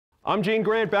I'm Gene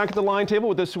Grant, back at the line table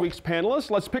with this week's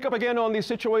panelists. Let's pick up again on the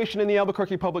situation in the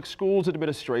Albuquerque Public Schools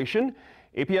Administration.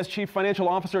 APS Chief Financial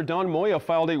Officer Don Moya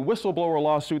filed a whistleblower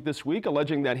lawsuit this week,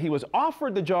 alleging that he was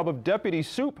offered the job of deputy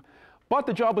soup, but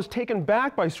the job was taken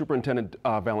back by Superintendent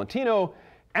Valentino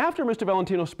after Mr.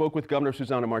 Valentino spoke with Governor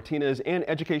Susana Martinez and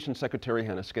Education Secretary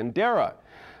Hannah Scandera.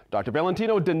 Dr.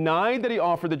 Valentino denied that he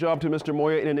offered the job to Mr.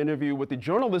 Moya in an interview with the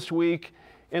Journal this week.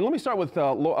 And let me start with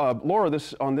Laura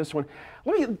on this one.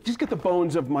 Let me just get the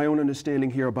bones of my own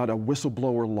understanding here about a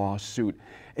whistleblower lawsuit.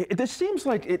 This seems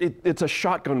like it's a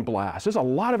shotgun blast. There's a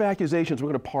lot of accusations we're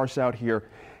going to parse out here.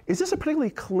 Is this a particularly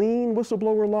clean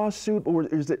whistleblower lawsuit, or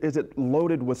is it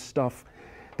loaded with stuff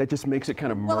that just makes it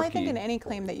kind of murky? Well, I think in any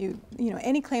claim that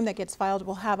any claim that gets filed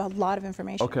will have a lot of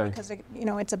information, because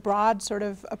it's a broad sort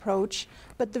of approach.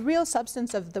 But the real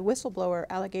substance of the whistleblower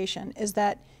allegation is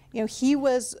that he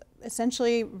was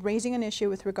essentially raising an issue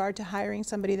with regard to hiring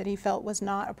somebody that he felt was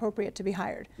not appropriate to be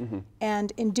hired.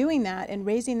 And in doing that and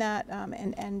raising that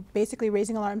and basically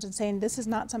raising alarms and saying this is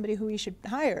not somebody who we should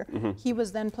hire, he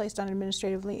was then placed on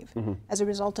administrative leave as a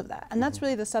result of that. And that's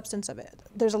really the substance of it.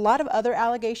 There's a lot of other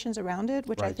allegations around it,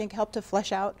 which I think help to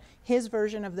flesh out his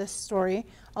version of this story.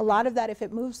 A lot of that, if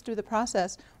it moves through the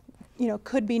process,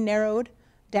 could be narrowed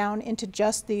down into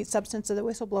just the substance of the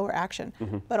whistleblower action.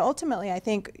 But ultimately, I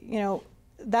think,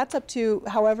 that's up to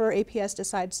however APS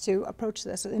decides to approach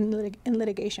this in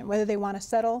litigation, whether they want to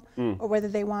settle or whether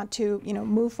they want to,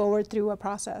 move forward through a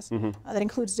process that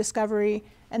includes discovery.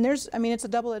 And it's a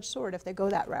double-edged sword if they go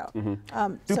that route.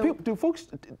 Do folks,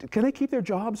 can they keep their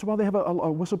jobs while they have a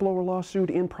whistleblower lawsuit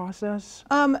in process?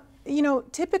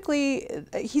 Typically,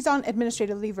 he's on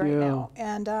administrative leave right now,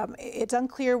 and it's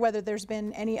unclear whether there's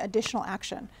been any additional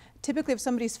action. Typically, if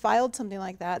somebody's filed something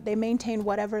like that, they maintain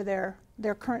whatever their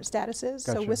current status is.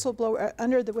 Gotcha. So whistleblower,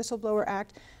 under the Whistleblower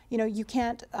Act, you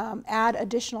can't add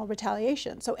additional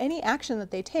retaliation. So any action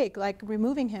that they take, like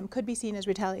removing him, could be seen as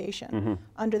retaliation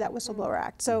under that Whistleblower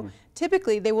Act. So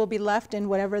typically, they will be left in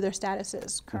whatever their status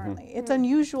is currently. It's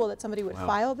unusual that somebody would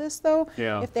file this, though,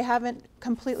 if they haven't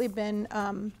completely been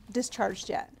discharged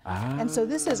yet. And so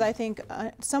this is, I think,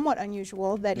 somewhat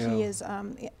unusual that he is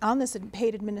on this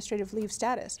paid administrative leave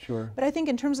status. But I think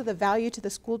in terms of the value to the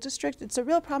school district, it's a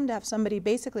real problem to have somebody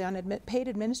basically on paid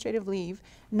administrative leave,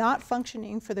 not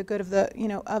functioning for the good of the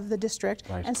of the district,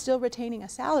 and still retaining a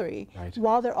salary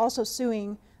while they're also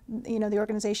suing the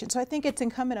organization. So I think it's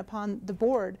incumbent upon the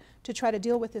board to try to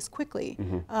deal with this quickly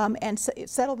and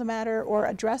settle the matter or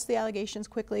address the allegations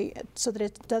quickly so that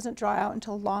it doesn't draw out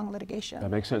into long litigation. That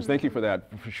makes sense. Thank you for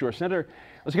that, for sure. Senator,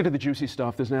 let's get to the juicy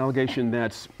stuff. There's an allegation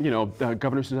that's,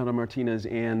 Governor Susana Martinez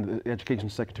and Education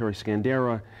Secretary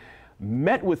Scandera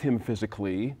met with him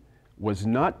physically, was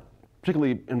not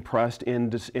particularly impressed,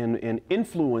 and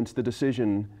influenced the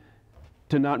decision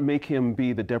to not make him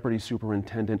be the deputy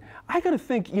superintendent. I got to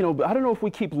think, I don't know if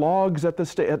we keep logs at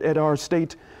at our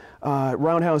state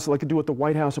roundhouse like we do at the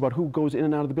White House about who goes in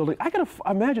and out of the building. I got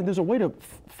to imagine there's a way to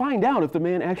find out if the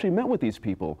man actually met with these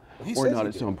people or not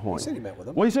at some point. He said he met with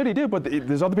them. Well, he said he did, but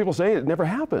there's other people saying it never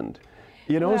happened.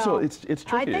 So it's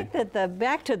tricky. I think that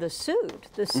back to the suit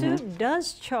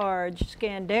does charge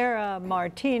Scandera,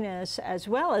 Martinez, as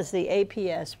well as the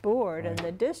APS board and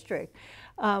the district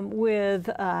with,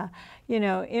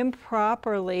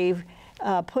 improperly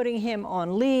putting him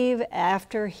on leave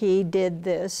after he did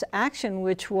this action,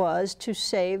 which was to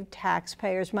save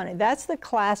taxpayers' money. That's the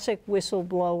classic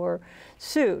whistleblower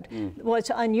suit. What's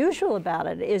unusual about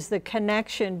it is the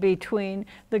connection between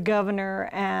the governor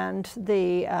and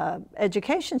the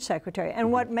education secretary.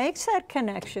 And what makes that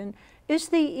connection is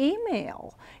the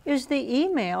email,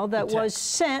 that was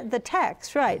sent, the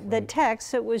text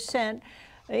that was sent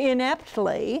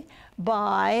ineptly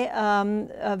by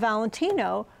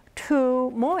Valentino to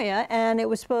Moya, and it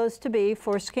was supposed to be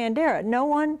for Scandera. No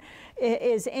one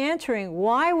is answering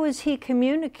why was he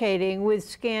communicating with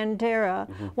Scandera?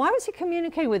 Why was he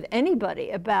communicating with anybody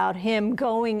about him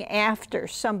going after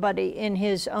somebody in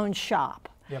his own shop?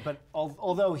 Yeah, but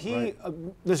although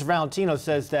Mr. Valentino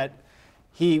says that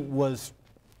he was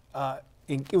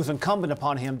it was incumbent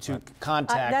upon him to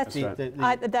contact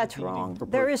that's wrong.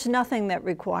 There is nothing that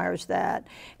requires that,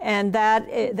 and that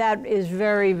is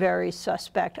very, very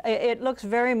suspect. It looks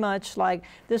very much like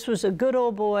this was a good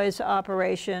old boys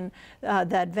operation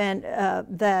that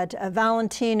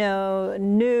Valentino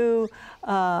knew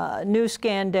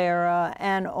Scandera,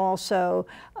 and also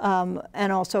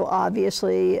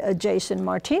obviously Jason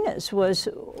Martinez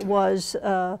was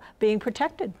being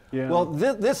protected. Yeah. Well,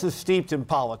 this is steeped in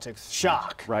politics. Shock.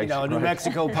 Right. New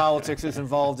Mexico politics is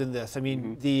involved in this. I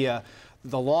mean, the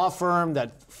law firm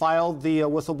that filed the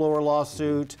whistleblower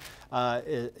lawsuit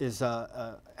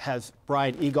has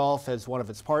Brian Egolf as one of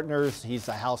its partners. He's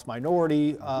the House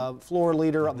Minority Floor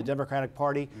Leader of the Democratic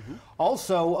Party.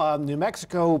 Also, New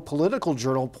Mexico Political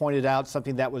Journal pointed out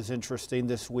something that was interesting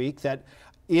this week, that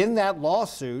in that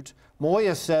lawsuit,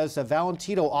 Moya says that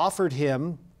Valentino offered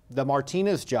him the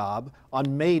Martinez job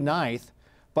on May 9th,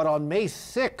 but on May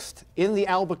 6th in the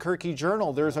Albuquerque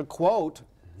Journal, there's a quote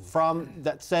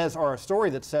that says, or a story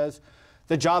that says,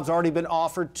 the job's already been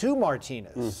offered to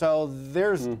Martinez. So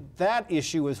there's that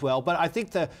issue as well. But I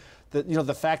think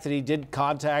the fact that he did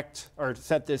contact or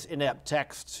sent this inept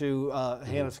text to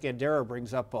Hannah Scandera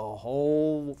brings up a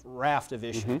whole raft of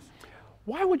issues.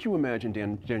 Why would you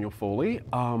imagine, Daniel Foley,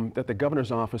 that the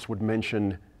governor's office would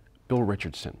mention Bill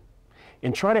Richardson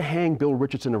and try to hang Bill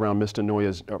Richardson around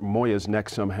Mr. Moya's neck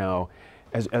somehow,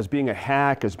 as being a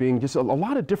hack, as being just a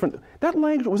lot of different.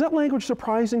 Was that language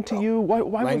surprising to you?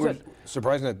 Why was it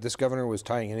surprising that this governor was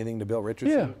tying anything to Bill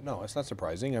Richardson? Yeah. No, it's not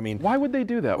surprising. I mean, why would they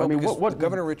do that? Well, I mean, what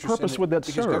purpose would that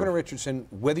serve? Because Governor Richardson,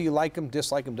 whether you like him,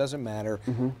 dislike him, doesn't matter.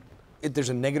 There's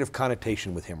a negative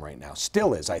connotation with him right now.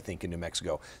 Still is, I think, in New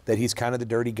Mexico, that he's kind of the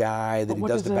dirty guy, that he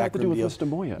does the backroom deals. Mr.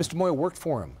 Moya? Mr. Moya worked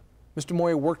for him. Mr.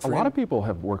 Moya worked for him. A lot of people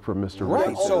have worked for Mr. Right.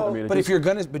 Richardson. So, I mean, but if you're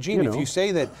gonna, but Gene,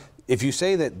 if you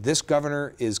say that this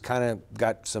governor is kind of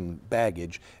got some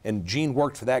baggage, and Gene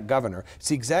worked for that governor, it's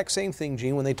the exact same thing,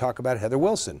 Gene, when they talk about Heather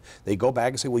Wilson. They go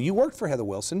back and say, well, you worked for Heather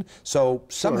Wilson, so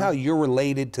somehow you're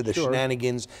related to the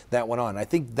shenanigans that went on. I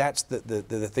think that's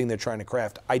the thing they're trying to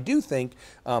craft. I do think,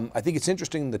 I think it's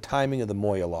interesting the timing of the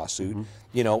Moya lawsuit.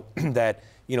 You know, that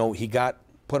he got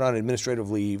put on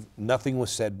administrative leave. Nothing was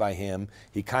said by him.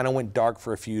 He kind of went dark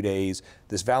for a few days.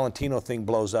 This Valentino thing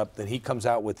blows up. Then he comes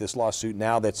out with this lawsuit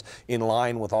now that's in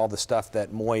line with all the stuff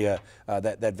that Moya,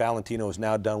 that Valentino has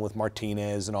now done with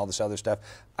Martinez and all this other stuff.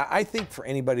 I think for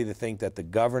anybody to think that the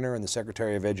governor and the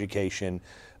Secretary of Education,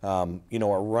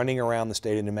 are running around the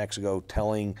state of New Mexico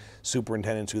telling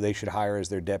superintendents who they should hire as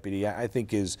their deputy, I think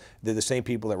they're the same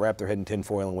people that wrap their head in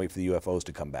tinfoil and wait for the UFOs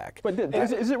to come back. But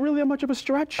is it really that much of a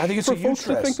stretch? I think it's a huge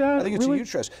stretch. I think it's a huge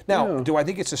stretch. Now, do I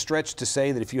think it's a stretch to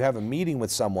say that if you have a meeting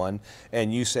with someone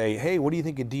and you say, hey, what do you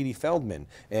think of Dee Dee Feldman?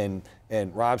 And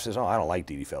Rob says, oh, I don't like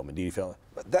Dee Dee Feldman.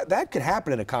 That could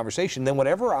happen in a conversation. Then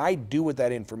whatever I do with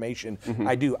that information,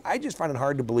 I do. I just find it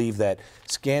hard to believe that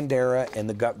Scandera and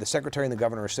the secretary and the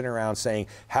governor are sitting around saying,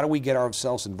 how do we get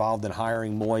ourselves involved in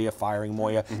hiring Moya, firing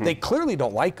Moya? They clearly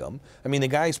don't like him. I mean, the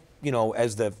guy's,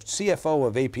 as the CFO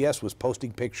of APS was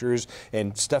posting pictures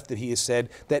and stuff that he has said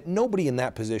that nobody in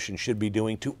that position should be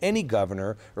doing to any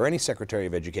governor or any secretary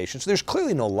of education. So there's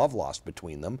clearly no love lost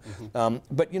between them.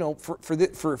 But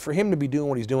for him to be doing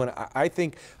what he's doing, I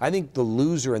think the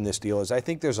loser in this deal is I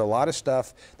think there's a lot of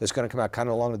stuff that's going to come out kind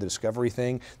of along with the discovery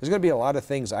thing. There's going to be a lot of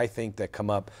things I think that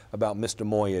come up about Mr.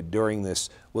 Moya during this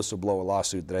whistleblower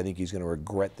lawsuit that I think he's going to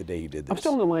regret the day he did this. I'm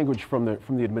still in the language from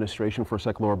the administration for a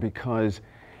sec, Laura, because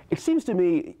it seems to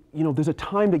me, there's a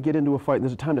time to get into a fight and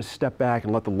there's a time to step back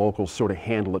and let the locals sort of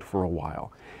handle it for a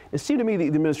while. It seemed to me the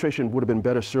administration would have been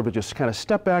better served to just kind of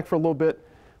step back for a little bit,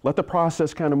 let the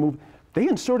process kind of move. They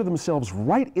inserted themselves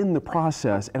right in the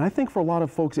process, and I think for a lot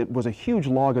of folks it was a huge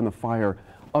log in the fire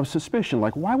of suspicion.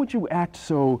 Like, why would you act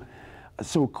so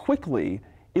quickly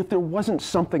if there wasn't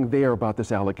something there about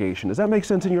this allegation? Does that make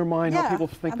sense in your mind? Yeah, how people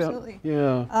think absolutely.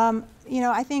 that?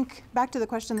 Yeah. I think back to the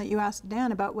question that you asked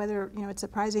Dan about whether it's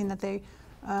surprising that they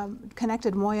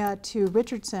connected Moya to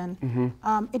Richardson.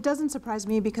 It doesn't surprise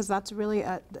me because that's really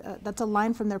that's a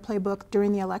line from their playbook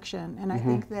during the election, and I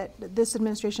think that this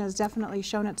administration has definitely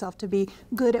shown itself to be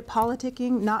good at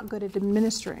politicking, not good at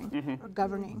administering or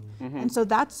governing. And so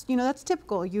that's that's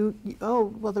typical. Oh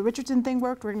well, the Richardson thing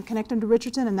worked. We're going to connect him to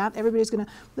Richardson, and that everybody's going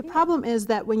to. The problem is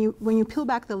that when you peel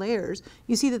back the layers,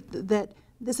 you see that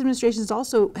this administration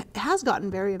has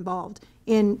gotten very involved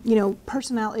in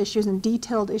personnel issues and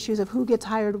detailed issues of who gets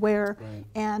hired where,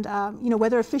 and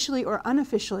whether officially or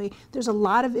unofficially, there's a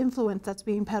lot of influence that's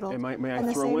being peddled. And may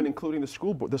I throw in, including the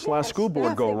school board, this last school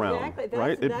board go around,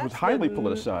 right? It was highly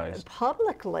politicized.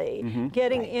 Publicly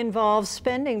getting involved,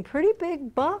 spending pretty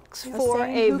big bucks for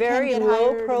a very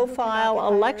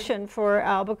low-profile election for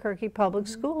Albuquerque Public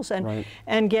Schools,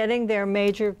 and getting their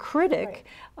major critic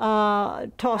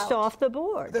tossed off the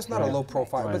board. That's not a low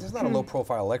profile, but it's not a low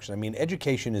profile election. I mean, education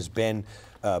education has been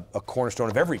a cornerstone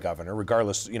of every governor,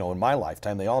 regardless, you know, in my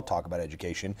lifetime, they all talk about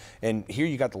education. And here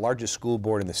you got the largest school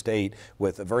board in the state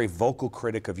with a very vocal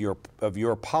critic of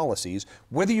your policies.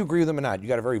 Whether you agree with them or not, you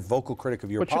got a very vocal critic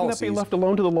of your policies. But shouldn't that be left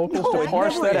alone to the locals to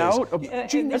parse that out?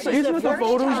 Isn't it the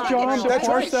voters' job to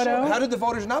parse that out? How did the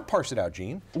voters not parse it out,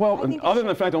 Gene? Well, other than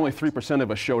the fact only 3% of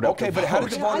us showed up. Okay, but how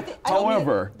did the voters?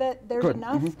 However, that there's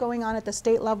enough going on at the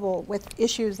state level with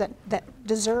issues that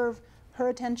deserve her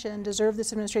attention, deserve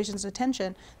this administration's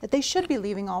attention, that they should be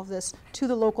leaving all of this to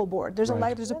the local board. There's a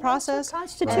process.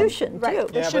 That's the Constitution, too.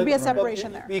 There should be a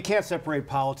separation there. You can't separate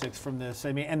politics from this.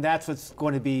 I mean, and that's what's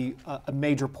going to be a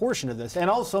major portion of this. And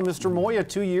also, Mr. Moya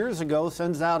 2 years ago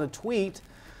sends out a tweet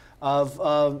of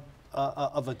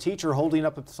a teacher holding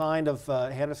up a sign of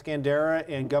Hannah Scandera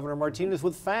and Governor Martinez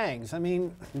with fangs. I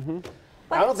mean.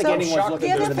 I don't think anyone's looking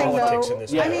at the politics in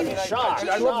this. Yeah, I mean,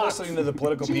 I love listening to the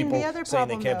political people saying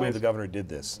they can't believe the governor did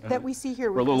this. That we see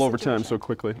here. We're a little over time, so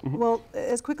quickly. Well,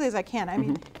 as quickly as I can. I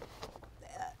mean,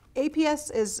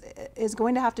 APS is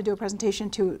going to have to do a presentation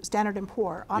to Standard &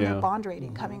 Poor on their bond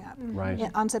rating coming up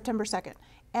on September 2nd.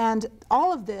 And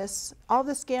all of this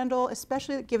scandal,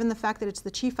 especially given the fact that it's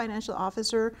the chief financial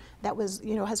officer that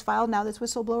has filed now this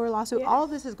whistleblower lawsuit, all of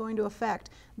this is going to affect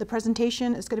the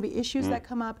presentation. It's going to be issues that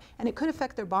come up, and it could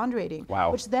affect their bond rating,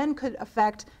 which then could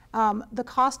affect the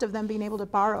cost of them being able to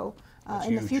borrow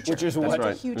in the future.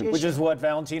 Which is what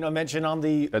Valentino mentioned on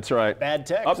the bad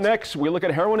text. Up next, we look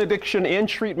at heroin addiction and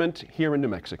treatment here in New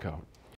Mexico.